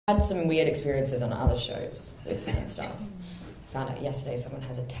Had some weird experiences on other shows with fan stuff. Found out yesterday someone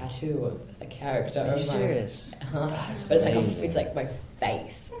has a tattoo of a character. Are you serious? But it's like my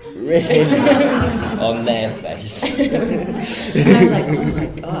face. Really? On their face. And I was like, oh my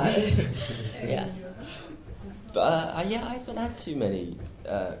god. Yeah. But yeah, I haven't had too many.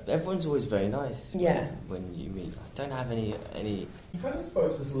 Everyone's always very nice. Yeah. When you meet, I don't have any. You kind of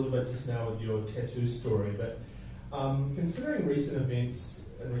spoke to this a little bit just now with your tattoo story, but considering recent events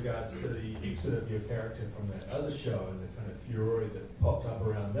in regards to the exit of your character from that other show and the kind of furore that popped up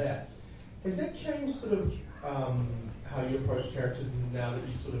around that, has that changed sort of how you approach characters now that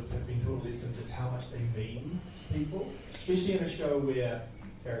you sort of have been taught a lesson just how much they mean to people, especially in a show where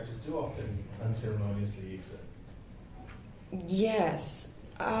characters do often unceremoniously exit? Yes.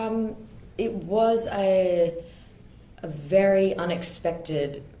 It was a very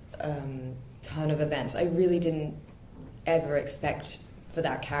unexpected turn of events. I really didn't ever expect for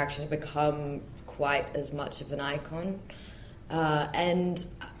that character to become quite as much of an icon. But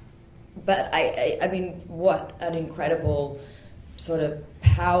I mean, what an incredible sort of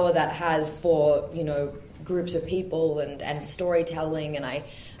power that has for, you know, groups of people and storytelling. And I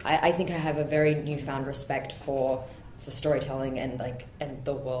think I have a very newfound respect for storytelling and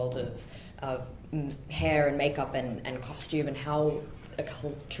the world of hair and makeup and costume, and how a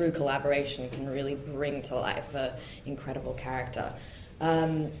true collaboration can really bring to life an incredible character.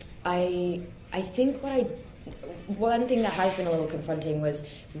 I think one thing that has been a little confronting was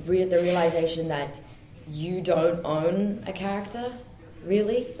the realization that you don't own a character,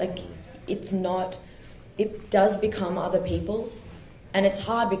 really. Like, it does become other people's, and it's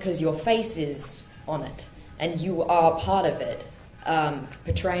hard because your face is on it and you are part of it,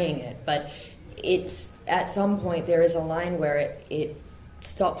 portraying it, but it's at some point there is a line where it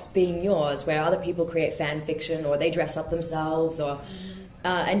stops being yours, where other people create fan fiction or they dress up themselves, or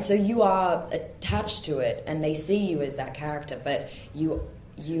and so you are attached to it and they see you as that character, but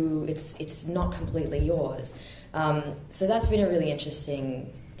it's not completely yours. So that's been a really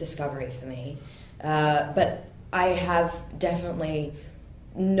interesting discovery for me. But I have definitely,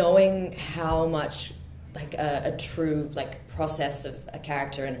 knowing how much like a true like process of a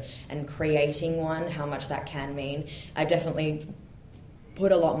character and creating one, how much that can mean, I've definitely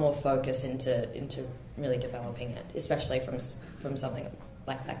put a lot more focus into really developing it, especially from something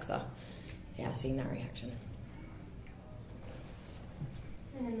like Lexa. Yeah, seeing that reaction.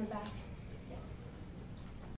 And in the back.